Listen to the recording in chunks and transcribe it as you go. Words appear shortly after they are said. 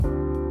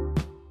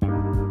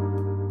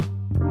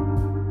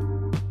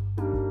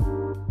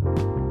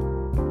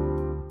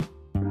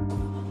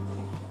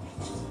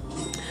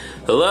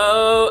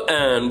Hello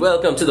and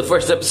welcome to the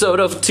first episode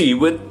of Tea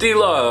with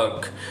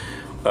Tilak.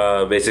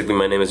 Basically,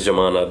 my name is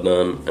Jaman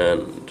Adnan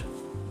and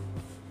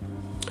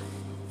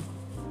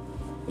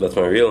that's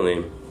my real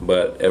name,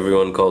 but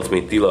everyone calls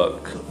me Tilak.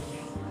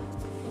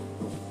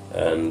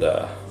 And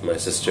my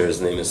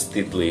sister's name is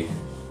Titli.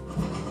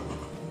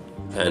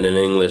 And in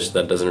English,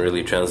 that doesn't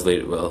really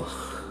translate well.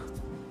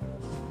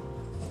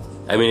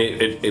 I mean,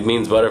 it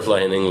means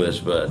butterfly in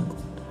English, but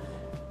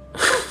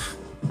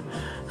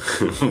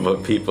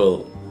but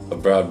people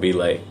abroad be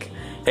like,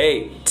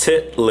 hey,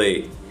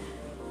 Titli,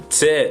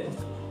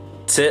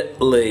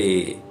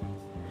 Titli.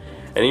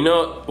 And you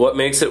know what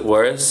makes it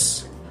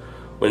worse?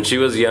 When she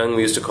was young,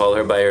 we used to call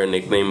her by her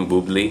nickname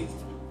Boobly.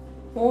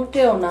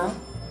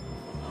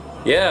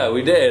 Yeah,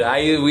 we did.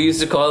 We used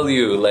to call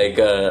you like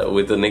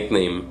with a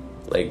nickname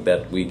like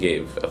that we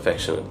gave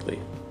affectionately.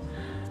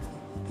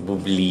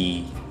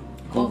 Boobly.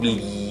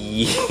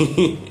 Boobly.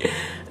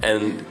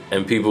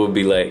 and people would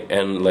be like,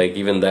 and like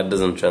even that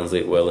doesn't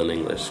translate well in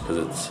English because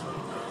it's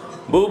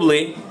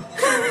boobly.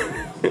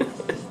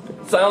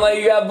 Sound like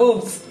you got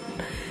boobs.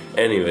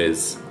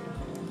 Anyways,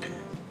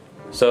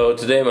 so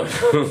today my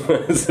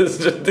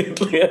sister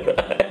Titli and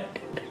I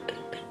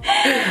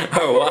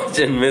are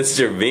watching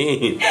Mr.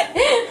 Bean.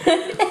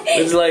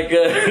 It's like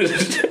a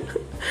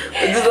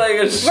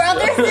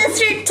brother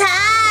sister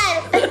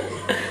time.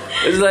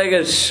 It's like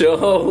a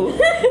show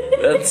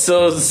that's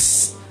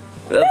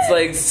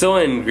like so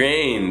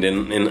ingrained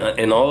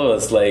in all of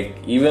us. Like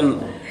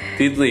even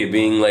Titli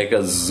being like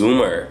a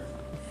zoomer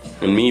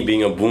and me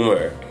being a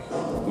boomer,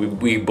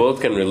 we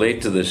both can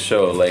relate to this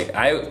show. Like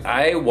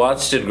I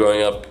watched it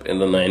growing up in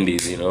the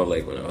 90s, you know,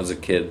 like when I was a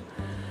kid.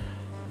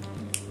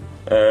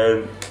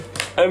 And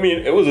I mean,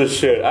 it was a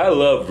shit. I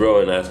love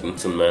Rowan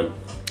Atkinson, man.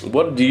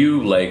 What do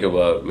you like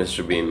about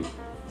Mr. Bean?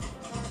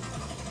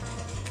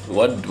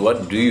 What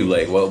do you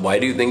like? Why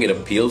do you think it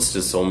appeals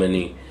to so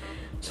many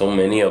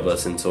of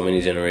us in so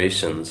many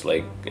generations,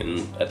 like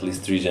in at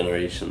least 3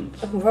 generations?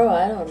 Bro,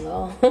 I don't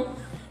know.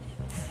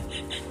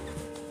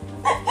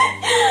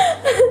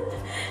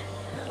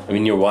 I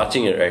mean, you're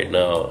watching it right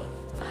now.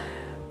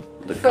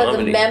 The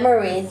comedy. The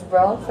memories,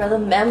 bro. For the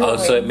memories. Oh,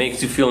 so it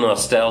makes you feel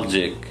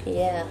nostalgic.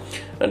 Yeah.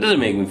 That doesn't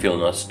make me feel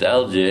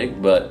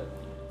nostalgic, but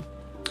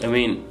I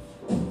mean,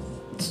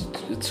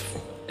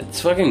 it's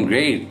fucking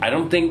great. I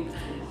don't think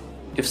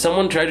if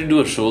someone tried to do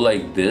a show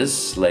like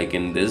this, like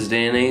in this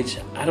day and age,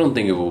 I don't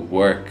think it would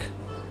work.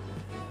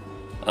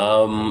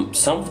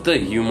 Some of the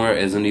humor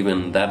isn't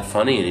even that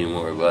funny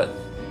anymore, but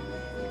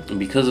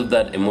because of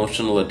that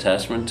emotional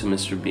attachment to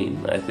Mr.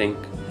 Bean, I think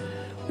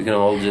we can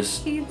all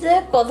just... I'm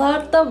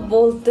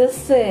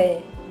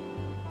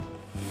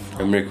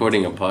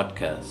recording a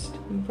podcast.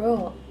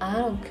 Bro, I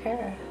don't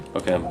care.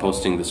 Okay, I'm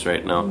posting this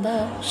right now.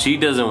 No. She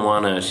doesn't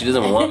want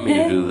me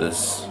to do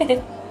this.